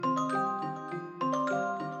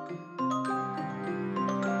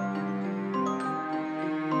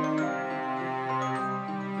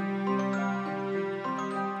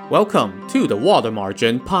Welcome to the Water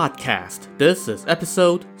Margin Podcast. This is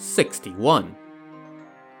episode 61.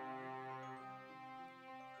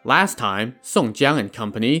 Last time, Song Jiang and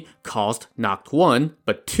company caused not one,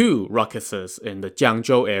 but two ruckuses in the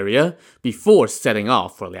Jiangzhou area before setting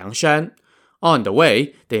off for Liangshan. On the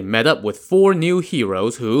way, they met up with four new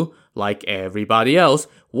heroes who, like everybody else,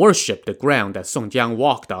 worshipped the ground that Song Jiang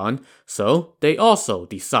walked on, so they also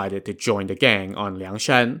decided to join the gang on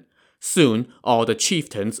Liangshan. Soon, all the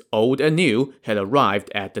chieftains, old and new, had arrived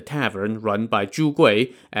at the tavern run by Zhu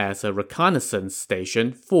Gui as a reconnaissance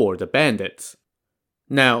station for the bandits.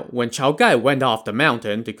 Now, when Chao Gai went off the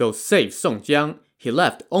mountain to go save Song Jiang, he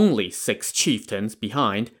left only 6 chieftains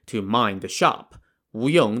behind to mind the shop. Wu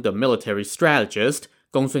Yong, the military strategist,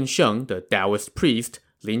 Gongsun Sheng, the Taoist priest,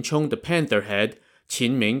 Lin Chong, the panther head,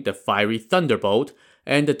 Qin Ming, the fiery thunderbolt,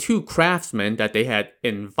 and the 2 craftsmen that they had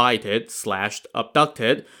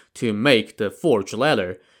invited/abducted to make the forged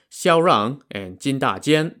letter, Xiao Rang and Jin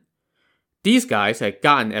Dajian. These guys had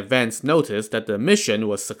gotten advance notice that the mission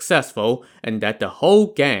was successful and that the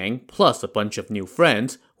whole gang, plus a bunch of new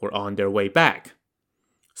friends, were on their way back.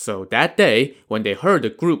 So that day, when they heard the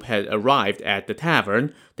group had arrived at the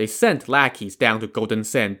tavern, they sent lackeys down to Golden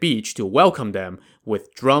Sand Beach to welcome them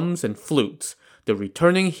with drums and flutes. The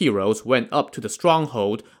returning heroes went up to the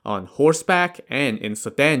stronghold on horseback and in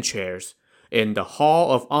sedan chairs. In the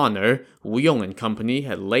Hall of Honor, Wu Yong and company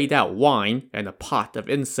had laid out wine and a pot of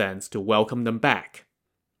incense to welcome them back.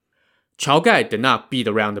 Chao Gai did not beat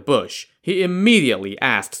around the bush. He immediately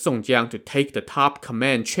asked Song Jiang to take the top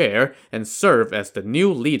command chair and serve as the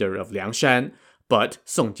new leader of Liangshan, but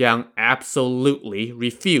Song Jiang absolutely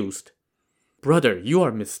refused. "Brother, you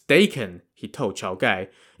are mistaken," he told Chao Gai.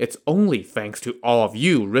 "It's only thanks to all of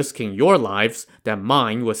you risking your lives that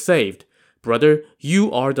mine was saved. Brother,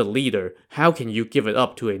 you are the leader. How can you give it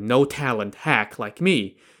up to a no-talent hack like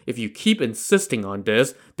me? If you keep insisting on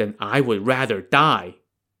this, then I would rather die."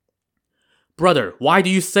 "Brother, why do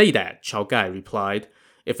you say that?" Chao Gai replied.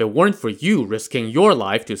 "If it weren't for you risking your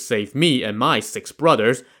life to save me and my 6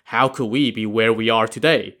 brothers, how could we be where we are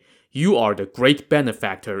today? You are the great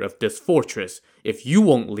benefactor of this fortress. If you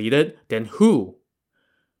won't lead it, then who?"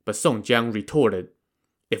 But Song Jiang retorted,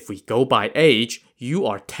 "If we go by age, you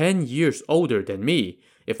are 10 years older than me.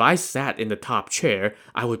 If I sat in the top chair,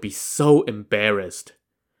 I would be so embarrassed."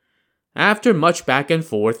 After much back and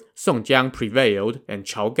forth, Song Jiang prevailed and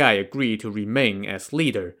Chao Gai agreed to remain as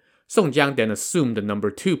leader. Song Jiang then assumed the number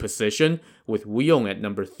 2 position, with Wu Yong at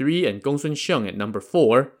number 3 and Gongsun Sheng at number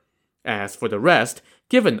 4. As for the rest,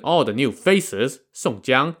 given all the new faces, Song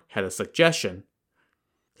Jiang had a suggestion.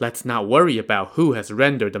 "Let's not worry about who has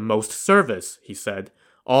rendered the most service," he said.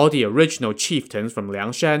 "All the original chieftains from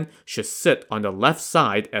Liangshan should sit on the left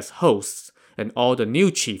side as hosts, and all the new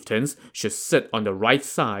chieftains should sit on the right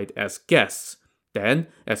side as guests. Then,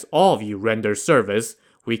 as all of you render service,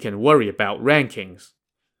 we can worry about rankings."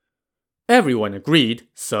 Everyone agreed,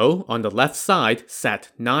 so on the left side sat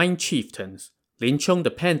 9 chieftains: Lin Chong the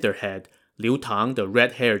panther head, Liu Tang the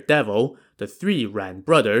red-haired devil, the 3 Ran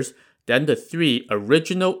brothers, then the 3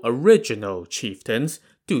 original chieftains,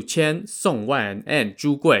 Du Qian, Song Wan, and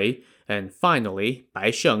Zhu Gui, and finally Bai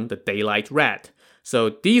Sheng the daylight rat. So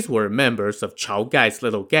these were members of Chao Gai's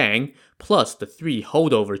little gang, plus the 3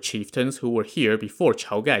 holdover chieftains who were here before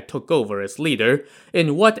Chao Gai took over as leader,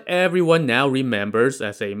 in what everyone now remembers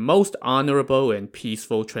as a most honorable and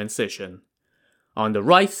peaceful transition. On the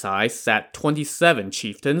right side sat 27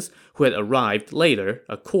 chieftains who had arrived later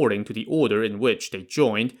according to the order in which they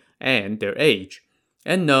joined and their age.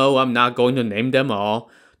 And no, I'm not going to name them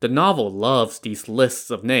all. The novel loves these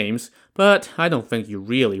lists of names, but I don't think you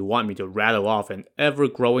really want me to rattle off an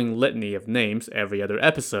ever-growing litany of names every other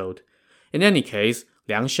episode. In any case,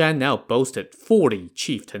 Liangshan now boasted 40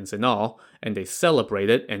 chieftains in all, and they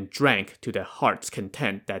celebrated and drank to their heart's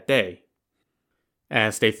content that day.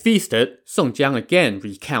 As they feasted, Song Jiang again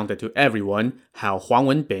recounted to everyone how Huang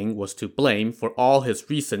Wenbing was to blame for all his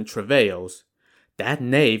recent travails. "That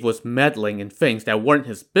knave was meddling in things that weren't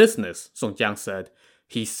his business," Song Jiang said.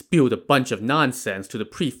 "He spilled a bunch of nonsense to the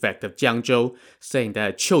prefect of Jiangzhou, saying that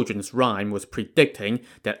a children's rhyme was predicting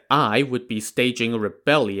that I would be staging a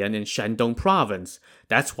rebellion in Shandong province.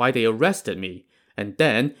 That's why they arrested me. And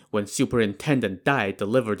then, when Superintendent Dai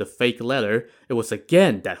delivered the fake letter, it was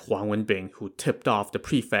again that Huang Wenbing who tipped off the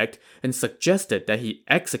prefect and suggested that he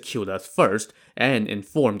execute us first and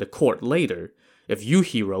inform the court later. If you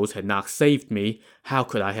heroes had not saved me, how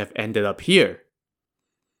could I have ended up here?"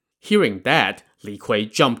 Hearing that, Li Kui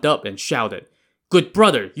jumped up and shouted, "Good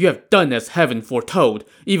brother, you have done as heaven foretold.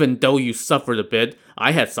 Even though you suffered a bit,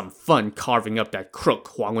 I had some fun carving up that crook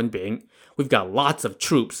Huang Wenbing. We've got lots of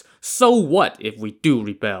troops. So what if we do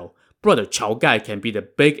rebel? Brother Chao Gai can be the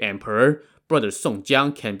big emperor. Brother Song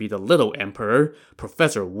Jiang can be the little emperor.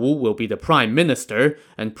 Professor Wu will be the prime minister.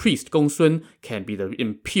 And Priest Gongsun can be the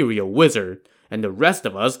imperial wizard. And the rest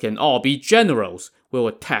of us can all be generals. We'll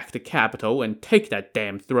attack the capital and take that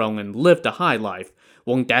damn throne and live the high life.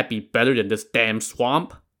 Won't that be better than this damn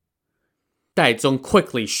swamp? Daizong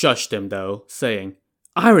quickly shushed him though, saying,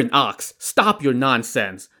 Iron Ox, stop your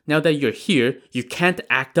nonsense. Now that you're here, you can't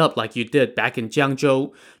act up like you did back in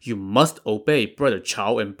Jiangzhou. You must obey Brother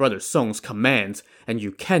Chao and Brother Song's commands, and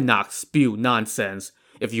you cannot spew nonsense.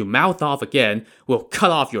 If you mouth off again, we'll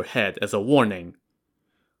cut off your head as a warning.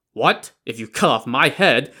 What? If you cut off my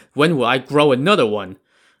head, when will I grow another one?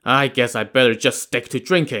 I guess I better just stick to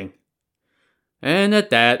drinking. And at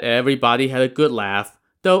that, everybody had a good laugh.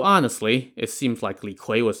 Though honestly, it seems like Li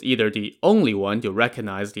Kui was either the only one to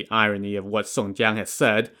recognize the irony of what Song Jiang had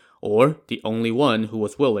said, or the only one who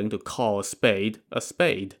was willing to call a spade a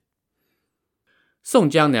spade.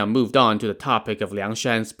 Song Jiang now moved on to the topic of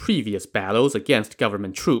Liangshan's previous battles against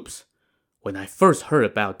government troops. When I first heard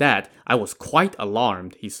about that, I was quite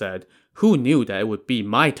alarmed, he said. Who knew that it would be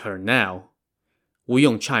my turn now? Wu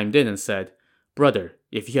Yong chimed in and said, Brother,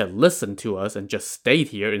 if you had listened to us and just stayed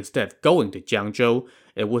here instead of going to Jiangzhou,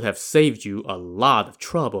 it would have saved you a lot of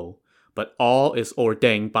trouble. But all is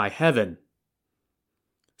ordained by heaven.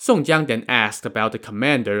 Song Jiang then asked about the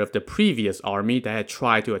commander of the previous army that had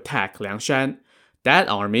tried to attack Liangshan. That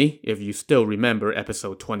army, if you still remember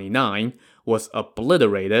episode 29, was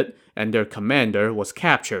obliterated and their commander was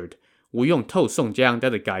captured. Wu Yong told Song Jiang that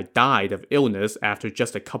the guy died of illness after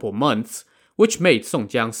just a couple months, which made Song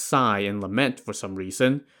Jiang sigh and lament for some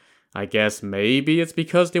reason. I guess maybe it's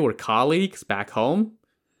because they were colleagues back home?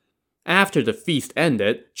 After the feast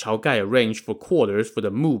ended, Chao Gai arranged for quarters for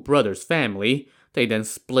the Mu brothers' family. They then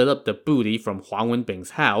split up the booty from Huang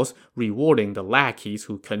Wenbing's house, rewarding the lackeys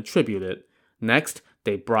who contributed. Next,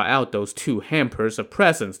 they brought out those 2 hampers of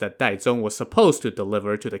presents that Daizong was supposed to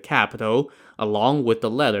deliver to the capital, along with the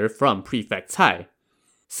letter from Prefect Cai.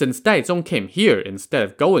 Since Daizong came here instead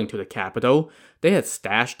of going to the capital, they had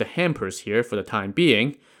stashed the hampers here for the time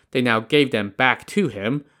being. They now gave them back to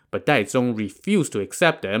him, but Daizong refused to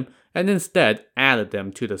accept them and instead added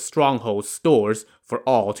them to the stronghold stores for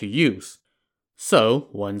all to use. So,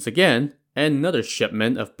 once again, another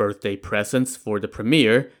shipment of birthday presents for the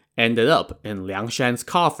premier ended up in Liangshan's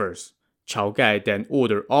coffers. Chao Gai then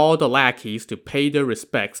ordered all the lackeys to pay their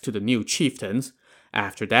respects to the new chieftains.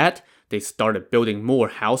 After that, they started building more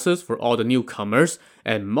houses for all the newcomers,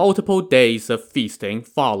 and multiple days of feasting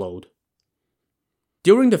followed.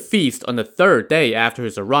 During the feast on the 3rd day after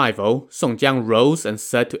his arrival, Song Jiang rose and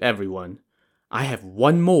said to everyone, I have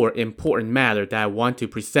one more important matter that I want to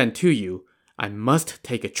present to you. I must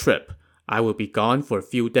take a trip. I will be gone for a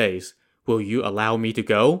few days. Will you allow me to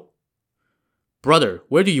go? Brother,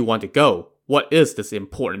 where do you want to go? What is this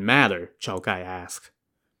important matter? Chao Gai asked.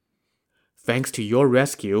 Thanks to your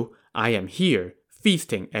rescue, I am here,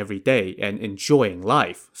 feasting every day and enjoying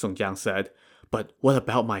life, Song Jiang said. But what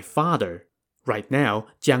about my father? Right now,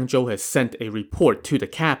 Jiangzhou has sent a report to the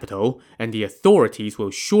capital, and the authorities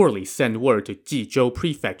will surely send word to Jizhou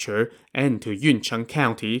Prefecture and to Yuncheng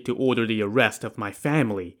County to order the arrest of my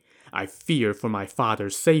family. I fear for my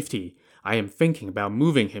father's safety. I am thinking about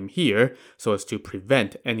moving him here so as to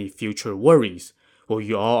prevent any future worries. Will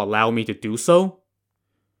you all allow me to do so?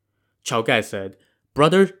 Chao Gai said,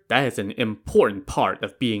 Brother, that is an important part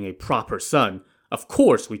of being a proper son. Of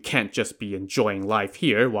course we can't just be enjoying life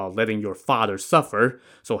here while letting your father suffer,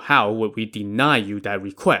 so how would we deny you that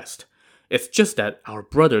request? It's just that our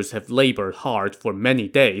brothers have labored hard for many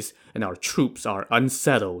days and our troops are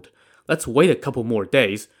unsettled. Let's wait a couple more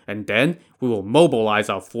days, and then we will mobilize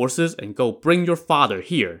our forces and go bring your father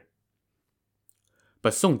here.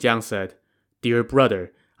 But Song Jiang said, Dear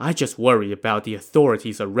brother, I just worry about the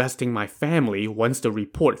authorities arresting my family once the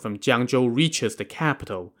report from Jiangzhou reaches the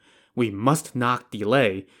capital. We must not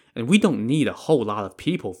delay, and we don't need a whole lot of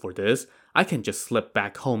people for this. I can just slip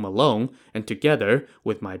back home alone, and together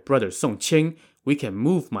with my brother Song Qing, we can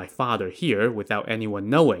move my father here without anyone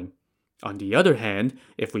knowing. On the other hand,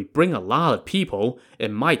 if we bring a lot of people,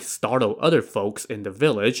 it might startle other folks in the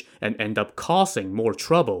village and end up causing more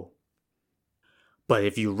trouble. But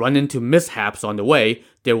if you run into mishaps on the way,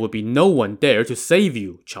 there will be no one there to save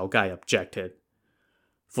you, Chao Gai objected.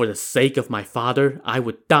 For the sake of my father, I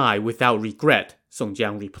would die without regret, Song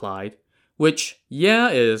Jiang replied. Which, yeah,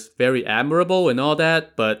 is very admirable and all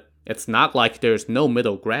that, but it's not like there's no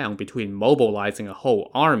middle ground between mobilizing a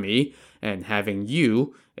whole army and having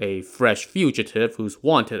you, a fresh fugitive who's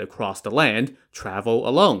wanted across the land, travel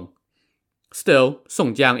alone. Still,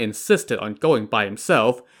 Song Jiang insisted on going by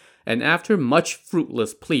himself, and after much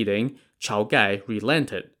fruitless pleading, Chao Gai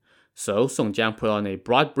relented. So Song Jiang put on a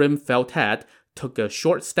broad-brimmed felt hat, took a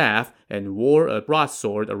short staff, and wore a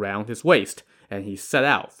broadsword around his waist, and he set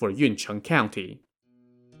out for Yuncheng County.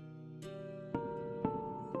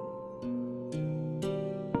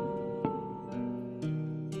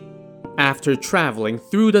 After traveling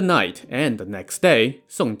through the night and the next day,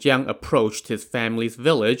 Song Jiang approached his family's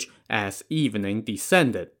village as evening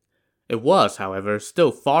descended. It was, however,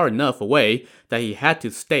 still far enough away that he had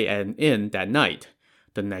to stay at an inn that night.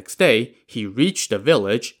 The next day, he reached the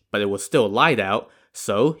village, but it was still light out,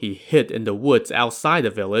 so he hid in the woods outside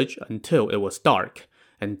the village until it was dark.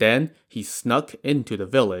 And then he snuck into the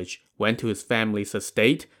village, went to his family's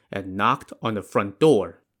estate, and knocked on the front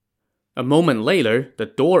door. A moment later, the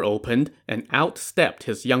door opened, and out stepped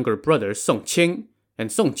his younger brother Song Qing.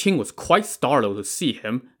 And Song Qing was quite startled to see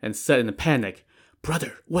him, and said in a panic,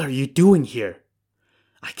 "Brother, what are you doing here?"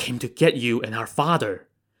 "I came to get you and our father."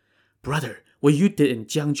 "Brother, what you did in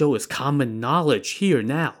Jiangzhou is common knowledge here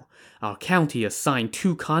now. Our county assigned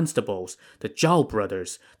 2 constables, the Zhao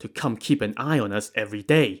brothers, to come keep an eye on us every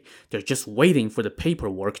day. They're just waiting for the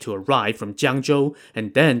paperwork to arrive from Jiangzhou,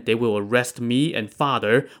 and then they will arrest me and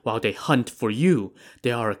father while they hunt for you.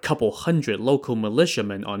 There are a couple hundred local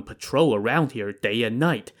militiamen on patrol around here day and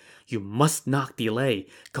night. You must not delay.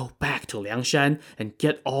 Go back to Liangshan and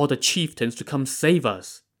get all the chieftains to come save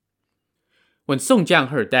us." When Song Jiang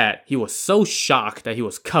heard that, he was so shocked that he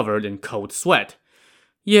was covered in cold sweat.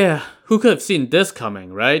 Yeah, who could have seen this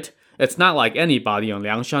coming, right? It's not like anybody on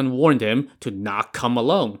Liangshan warned him to not come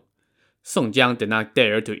alone. Song Jiang did not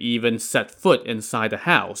dare to even set foot inside the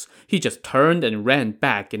house. He just turned and ran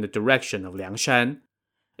back in the direction of Liangshan.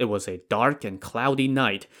 It was a dark and cloudy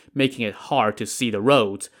night, making it hard to see the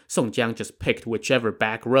roads. Song Jiang just picked whichever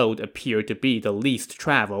back road appeared to be the least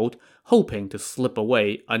traveled, hoping to slip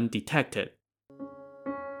away undetected.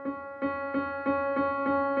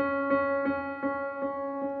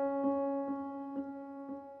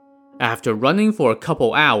 After running for a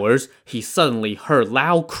couple hours, he suddenly heard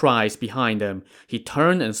loud cries behind him. He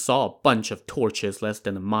turned and saw a bunch of torches less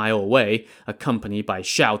than a mile away, accompanied by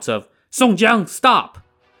shouts of, "Song Jiang, stop!"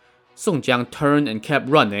 Song Jiang turned and kept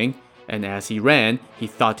running, and as he ran, he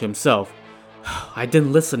thought to himself, "I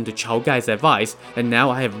didn't listen to Chao Gai's advice, and now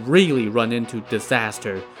I have really run into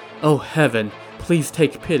disaster. Oh heaven, please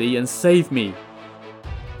take pity and save me."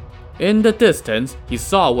 In the distance, he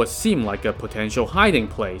saw what seemed like a potential hiding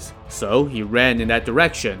place, so he ran in that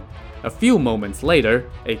direction. A few moments later,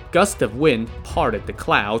 a gust of wind parted the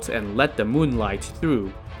clouds and let the moonlight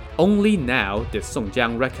through. Only now did Song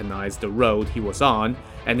Jiang recognize the road he was on,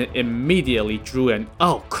 and it immediately drew an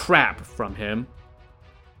 "oh crap" from him.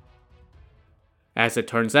 As it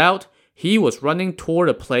turns out, he was running toward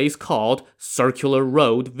a place called Circular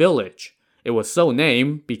Road Village. It was so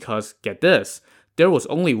named because, get this, there was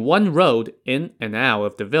only one road in and out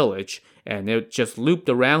of the village, and it just looped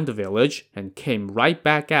around the village and came right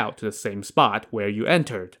back out to the same spot where you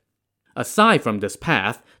entered. Aside from this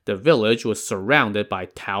path, the village was surrounded by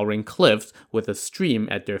towering cliffs with a stream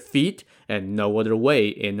at their feet and no other way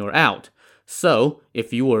in or out. So,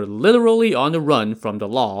 if you were literally on the run from the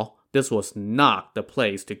law, this was not the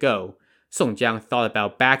place to go. Song Jiang thought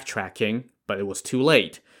about backtracking, but it was too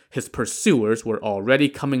late. His pursuers were already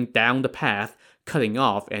coming down the path, cutting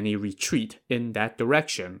off any retreat in that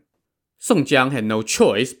direction. Song Jiang had no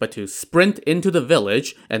choice but to sprint into the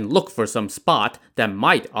village and look for some spot that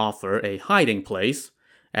might offer a hiding place.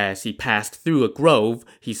 As he passed through a grove,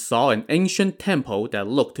 he saw an ancient temple that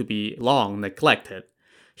looked to be long neglected.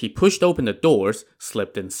 He pushed open the doors,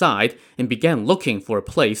 slipped inside, and began looking for a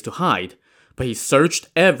place to hide. But he searched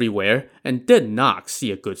everywhere and did not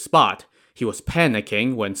see a good spot. He was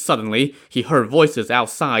panicking when suddenly he heard voices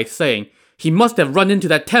outside saying, "He must have run into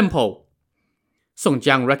that temple." Song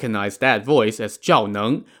Jiang recognized that voice as Zhao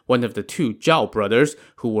Neng, one of the 2 Zhao brothers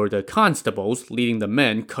who were the constables leading the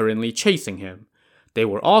men currently chasing him. They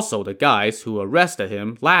were also the guys who arrested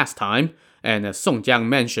him last time, and as Song Jiang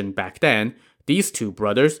mentioned back then, these 2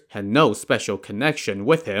 brothers had no special connection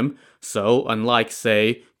with him, so unlike,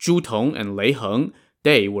 say, Zhu Tong and Lei Heng,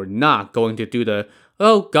 they were not going to do the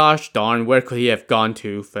 "oh gosh darn, where could he have gone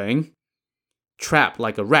to" thing. Trapped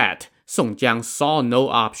like a rat, Song Jiang saw no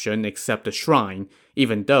option except the shrine,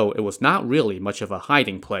 even though it was not really much of a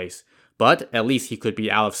hiding place, but at least he could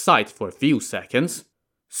be out of sight for a few seconds.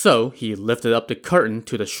 So he lifted up the curtain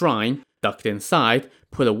to the shrine, ducked inside,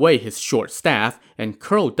 put away his short staff, and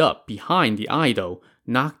curled up behind the idol,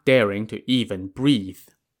 not daring to even breathe.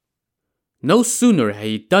 No sooner had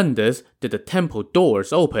he done this did the temple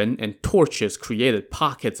doors open and torches created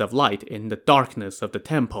pockets of light in the darkness of the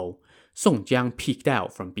temple. Song Jiang peeked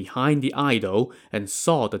out from behind the idol and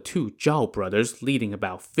saw the two Zhao brothers leading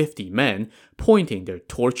about 50 men, pointing their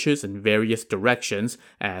torches in various directions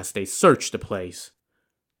as they searched the place.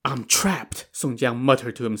 "I'm trapped," Song Jiang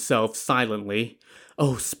muttered to himself silently.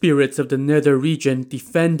 "Oh, spirits of the nether region,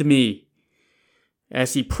 defend me."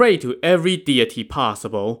 As he prayed to every deity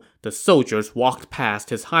possible, the soldiers walked past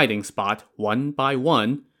his hiding spot one by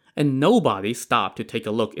one, and nobody stopped to take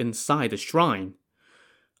a look inside the shrine.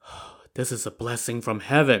 "This is a blessing from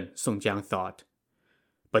heaven," Song Jiang thought.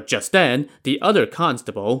 But just then, the other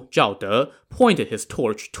constable, Zhao De, pointed his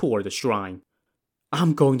torch toward the shrine.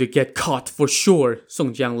 "I'm going to get caught for sure,"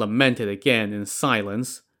 Song Jiang lamented again in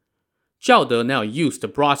silence. Zhao De now used the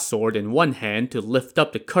broadsword in one hand to lift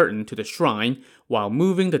up the curtain to the shrine, while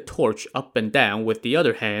moving the torch up and down with the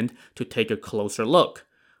other hand to take a closer look.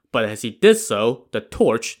 But as he did so, the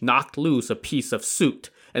torch knocked loose a piece of soot,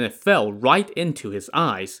 and it fell right into his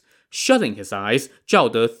eyes. Shutting his eyes, Zhao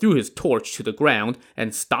De threw his torch to the ground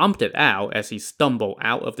and stomped it out as he stumbled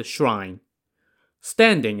out of the shrine.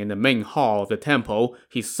 Standing in the main hall of the temple,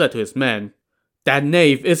 he said to his men, "That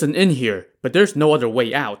knave isn't in here, but there's no other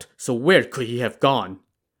way out, so where could he have gone?"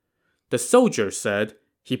 The soldier said,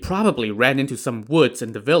 "He probably ran into some woods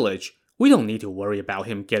in the village. We don't need to worry about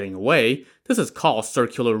him getting away. This is called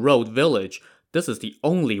Circular Road Village. This is the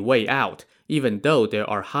only way out. Even though there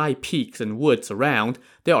are high peaks and woods around,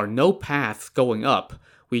 there are no paths going up.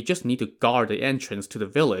 We just need to guard the entrance to the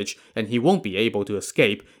village, and he won't be able to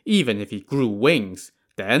escape even if he grew wings.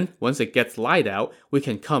 Then, once it gets light out, we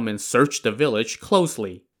can come and search the village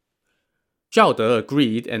closely." Zhao De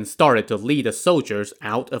agreed and started to lead the soldiers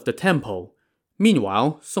out of the temple.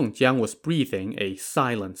 Meanwhile, Song Jiang was breathing a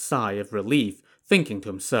silent sigh of relief, thinking to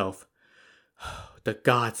himself, "The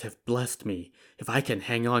gods have blessed me. If I can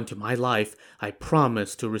hang on to my life, I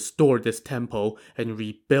promise to restore this temple and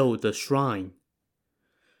rebuild the shrine."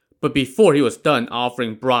 But before he was done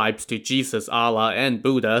offering bribes to Jesus, Allah, and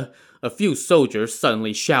Buddha, a few soldiers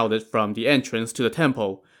suddenly shouted from the entrance to the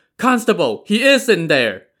temple, "Constable, he is in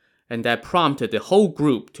there!" And that prompted the whole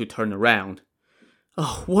group to turn around.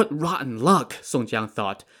 "Oh, what rotten luck," Song Jiang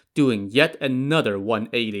thought, doing yet another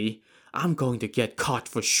 180. "I'm going to get caught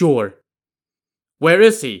for sure." "Where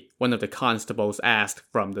is he?" one of the constables asked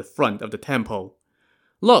from the front of the temple.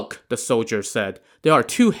 "Look," the soldier said, "there are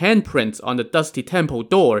 2 handprints on the dusty temple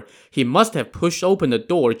door. He must have pushed open the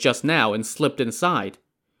door just now and slipped inside."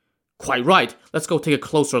 "Quite right. Let's go take a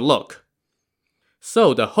closer look."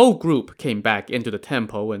 So the whole group came back into the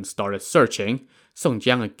temple and started searching. Song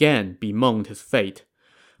Jiang again bemoaned his fate.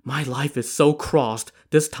 "My life is so crossed.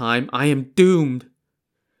 This time I am doomed."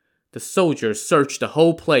 The soldiers searched the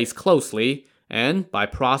whole place closely, and by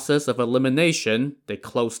process of elimination, they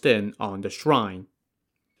closed in on the shrine.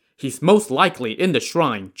 "He's most likely in the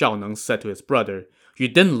shrine," Zhao Neng said to his brother. "You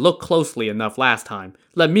didn't look closely enough last time.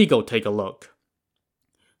 Let me go take a look."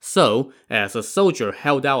 So, as a soldier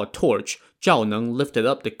held out a torch, Zhao Neng lifted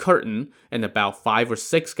up the curtain, and about 5 or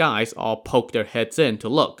 6 guys all poked their heads in to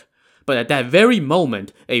look. But at that very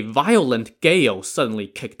moment, a violent gale suddenly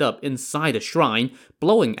kicked up inside the shrine,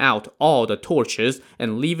 blowing out all the torches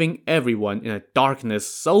and leaving everyone in a darkness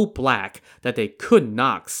so black that they could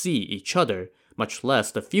not see each other, much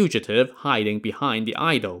less the fugitive hiding behind the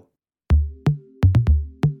idol.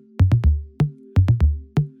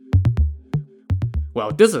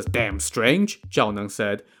 "Well, this is damn strange," Zhao Neng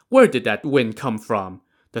said. "Where did that wind come from?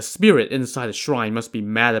 The spirit inside the shrine must be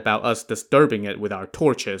mad about us disturbing it with our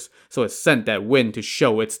torches, so it sent that wind to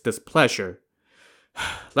show its displeasure.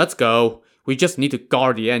 Let's go. We just need to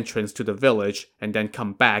guard the entrance to the village, and then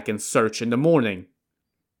come back and search in the morning."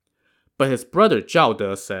 But his brother Zhao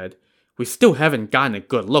De said, "We still haven't gotten a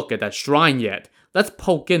good look at that shrine yet. Let's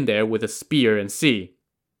poke in there with a spear and see."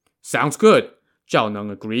 "Sounds good," Zhao Neng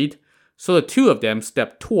agreed. So the two of them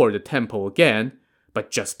stepped toward the temple again.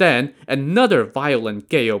 But just then, another violent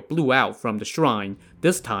gale blew out from the shrine.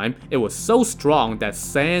 This time, it was so strong that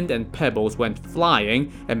sand and pebbles went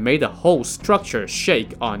flying and made the whole structure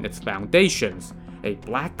shake on its foundations. A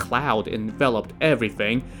black cloud enveloped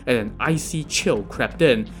everything, and an icy chill crept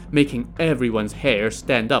in, making everyone's hair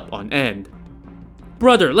stand up on end.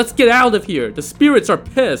 "Brother, let's get out of here! The spirits are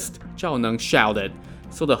pissed!" Zhao Neng shouted.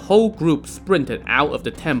 So the whole group sprinted out of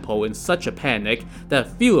the temple in such a panic that a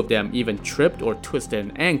few of them even tripped or twisted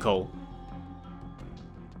an ankle.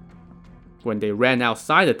 When they ran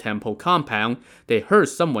outside the temple compound, they heard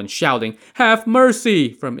someone shouting, "Have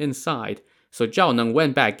mercy!" from inside. so Zhao Neng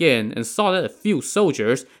went back in and saw that a few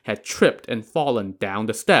soldiers had tripped and fallen down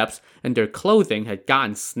the steps, and their clothing had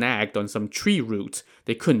gotten snagged on some tree roots.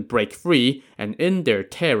 They couldn't break free, and in their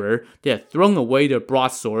terror, they had thrown away their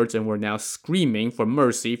broadswords and were now screaming for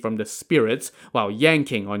mercy from the spirits while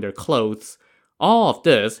yanking on their clothes. All of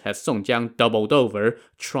this had Song Jiang doubled over,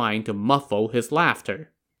 trying to muffle his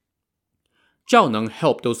laughter. Zhao Neng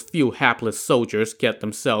helped those few hapless soldiers get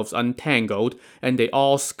themselves untangled, and they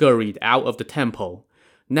all scurried out of the temple.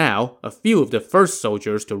 Now, a few of the first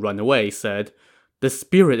soldiers to run away said, "The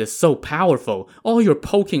spirit is so powerful, all your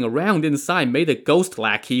poking around inside made the ghost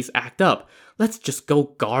lackeys act up. Let's just go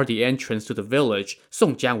guard the entrance to the village.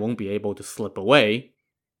 Song Jiang won't be able to slip away."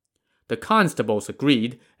 The constables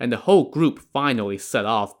agreed, and the whole group finally set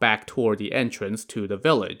off back toward the entrance to the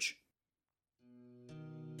village.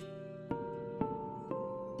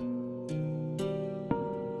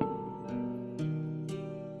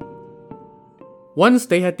 Once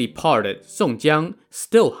they had departed, Song Jiang,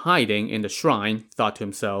 still hiding in the shrine, thought to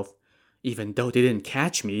himself, "Even though they didn't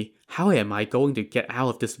catch me, how am I going to get out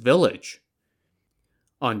of this village?"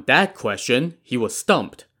 On that question, he was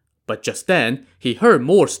stumped. But just then, he heard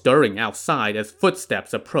more stirring outside as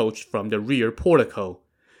footsteps approached from the rear portico.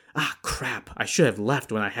 "Ah, crap, I should have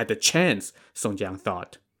left when I had the chance," Song Jiang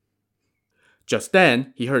thought. Just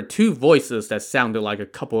then, he heard two voices that sounded like a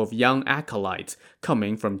couple of young acolytes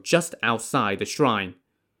coming from just outside the shrine.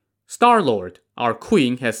 "Starlord, our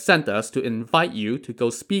queen has sent us to invite you to go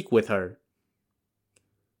speak with her."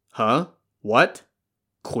 Huh? What?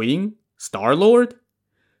 Queen? Starlord?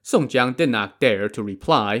 Song Jiang did not dare to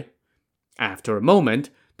reply. After a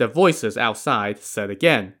moment, the voices outside said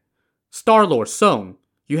again, "Starlord Song,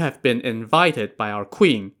 you have been invited by our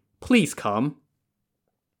queen. Please come."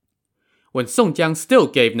 When Song Jiang still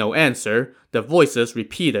gave no answer, the voices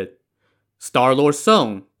repeated, "Starlord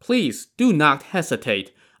Song, please do not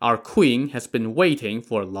hesitate. Our queen has been waiting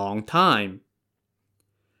for a long time."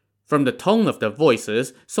 From the tone of the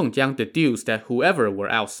voices, Song Jiang deduced that whoever were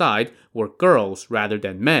outside were girls rather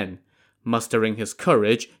than men. Mustering his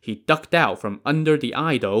courage, he ducked out from under the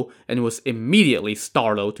idol and was immediately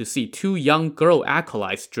startled to see two young girl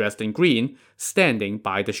acolytes dressed in green standing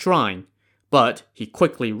by the shrine. But he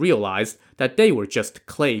quickly realized that they were just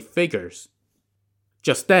clay figures.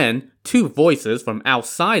 Just then, two voices from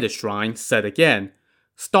outside the shrine said again,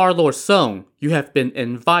 "Starlord Song, you have been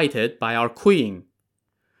invited by our queen."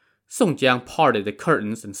 Song Jiang parted the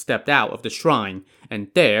curtains and stepped out of the shrine, and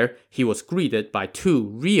there he was greeted by two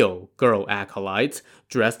real girl acolytes,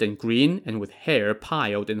 dressed in green and with hair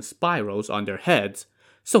piled in spirals on their heads.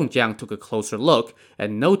 Song Jiang took a closer look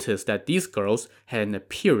and noticed that these girls had an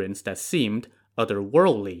appearance that seemed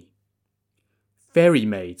otherworldly. "Fairy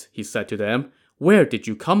maids," he said to them, "where did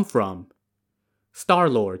you come from?"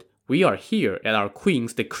 "Starlord, we are here at our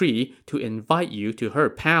queen's decree to invite you to her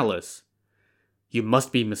palace." "You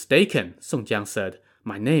must be mistaken," Song Jiang said.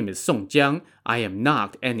 "My name is Song Jiang. I am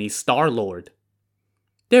not any Starlord."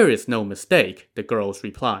 "There is no mistake," the girls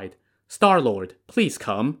replied. "Starlord, please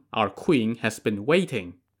come. Our queen has been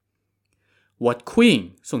waiting." "What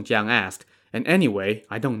queen?" Song Jiang asked. "And anyway,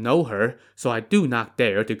 I don't know her, so I do not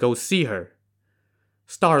dare to go see her."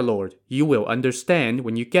 "Starlord, you will understand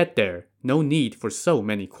when you get there. No need for so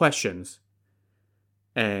many questions."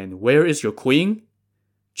 "And where is your queen?"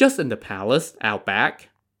 "Just in the palace, out back."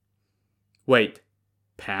 "Wait,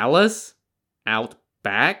 palace? Out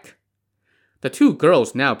back?" The two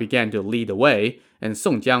girls now began to lead the way, and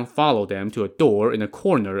Song Jiang followed them to a door in a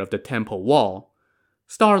corner of the temple wall.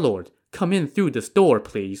 "Starlord, come in through this door,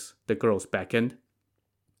 please," the girls beckoned.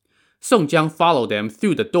 Song Jiang followed them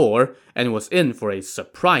through the door and was in for a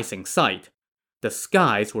surprising sight. The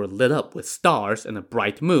skies were lit up with stars and a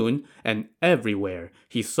bright moon, and everywhere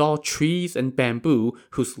he saw trees and bamboo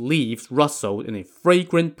whose leaves rustled in a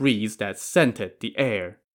fragrant breeze that scented the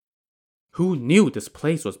air. "Who knew this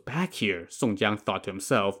place was back here?" Song Jiang thought to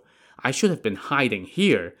himself. "I should have been hiding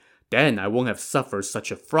here. Then I won't have suffered such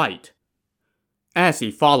a fright." As he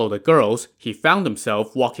followed the girls, he found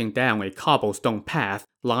himself walking down a cobblestone path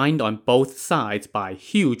lined on both sides by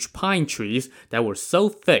huge pine trees that were so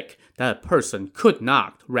thick that a person could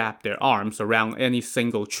not wrap their arms around any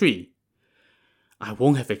single tree. "I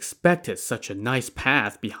won't have expected such a nice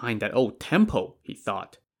path behind that old temple," he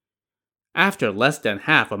thought. After less than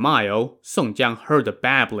half a mile, Song Jiang heard the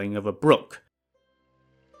babbling of a brook.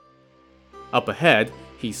 Up ahead,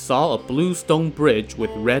 he saw a blue stone bridge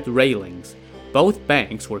with red railings. Both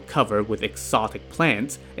banks were covered with exotic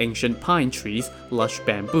plants, ancient pine trees, lush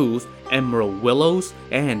bamboos, emerald willows,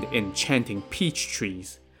 and enchanting peach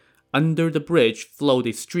trees. Under the bridge flowed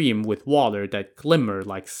a stream with water that glimmered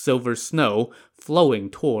like silver snow flowing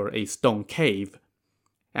toward a stone cave.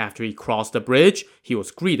 After he crossed the bridge, he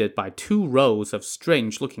was greeted by 2 rows of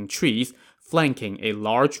strange-looking trees flanking a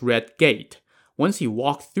large red gate. Once he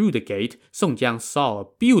walked through the gate, Song Jiang saw a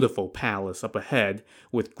beautiful palace up ahead,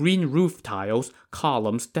 with green roof tiles,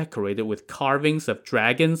 columns decorated with carvings of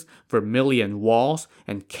dragons, vermilion walls,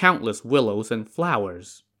 and countless willows and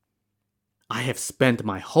flowers. I have spent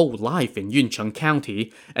my whole life in Yuncheng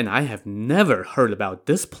County, and I have never heard about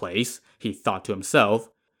this place, he thought to himself.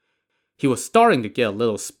 He was starting to get a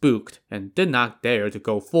little spooked and did not dare to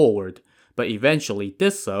go forward, but eventually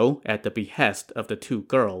did so at the behest of the 2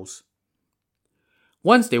 girls.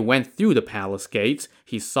 Once they went through the palace gates,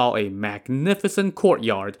 he saw a magnificent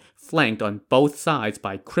courtyard flanked on both sides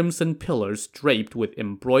by crimson pillars draped with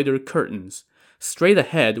embroidered curtains. Straight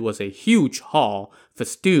ahead was a huge hall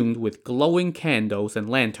festooned with glowing candles and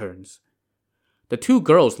lanterns. The 2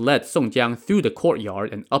 girls led Song Jiang through the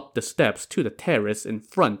courtyard and up the steps to the terrace in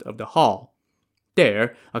front of the hall.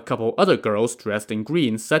 There, a couple other girls dressed in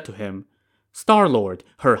green said to him, "Starlord,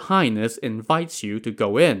 Her Highness invites you to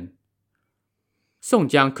go in." Song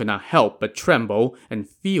Jiang could not help but tremble and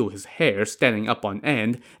feel his hair standing up on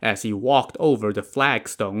end as he walked over the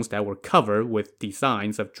flagstones that were covered with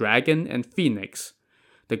designs of dragon and phoenix.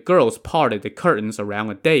 The girls parted the curtains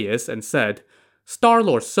around a dais and said,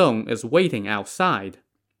 "Starlord Song is waiting outside."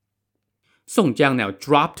 Song Jiang now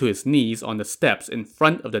dropped to his knees on the steps in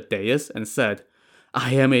front of the dais and said,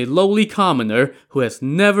 "I am a lowly commoner who has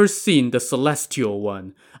never seen the Celestial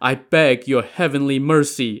One. I beg your heavenly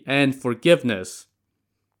mercy and forgiveness."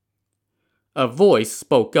 A voice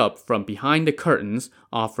spoke up from behind the curtains,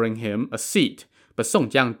 offering him a seat, but Song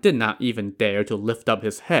Jiang did not even dare to lift up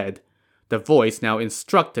his head. The voice now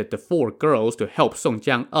instructed the 4 girls to help Song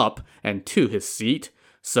Jiang up and to his seat,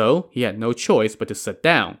 so he had no choice but to sit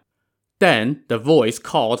down. Then, the voice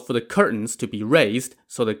called for the curtains to be raised,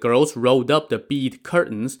 so the girls rolled up the bead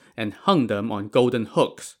curtains and hung them on golden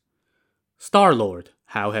hooks. "Starlord,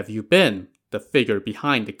 how have you been?" the figure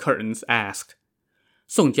behind the curtains asked.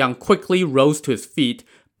 Song Jiang quickly rose to his feet,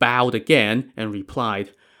 bowed again, and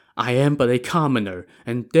replied, "I am but a commoner,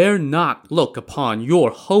 and dare not look upon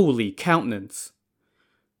your holy countenance."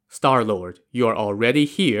 "Starlord, you are already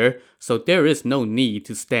here, so there is no need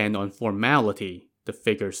to stand on formality," the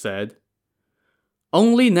figure said.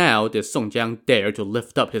 Only now did Song Jiang dare to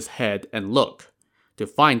lift up his head and look. To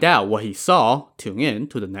find out what he saw, tune in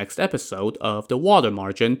to the next episode of the Water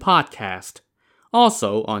Margin podcast.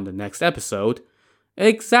 Also on the next episode,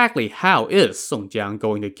 exactly how is Song Jiang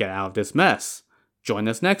going to get out of this mess? Join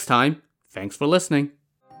us next time. Thanks for listening.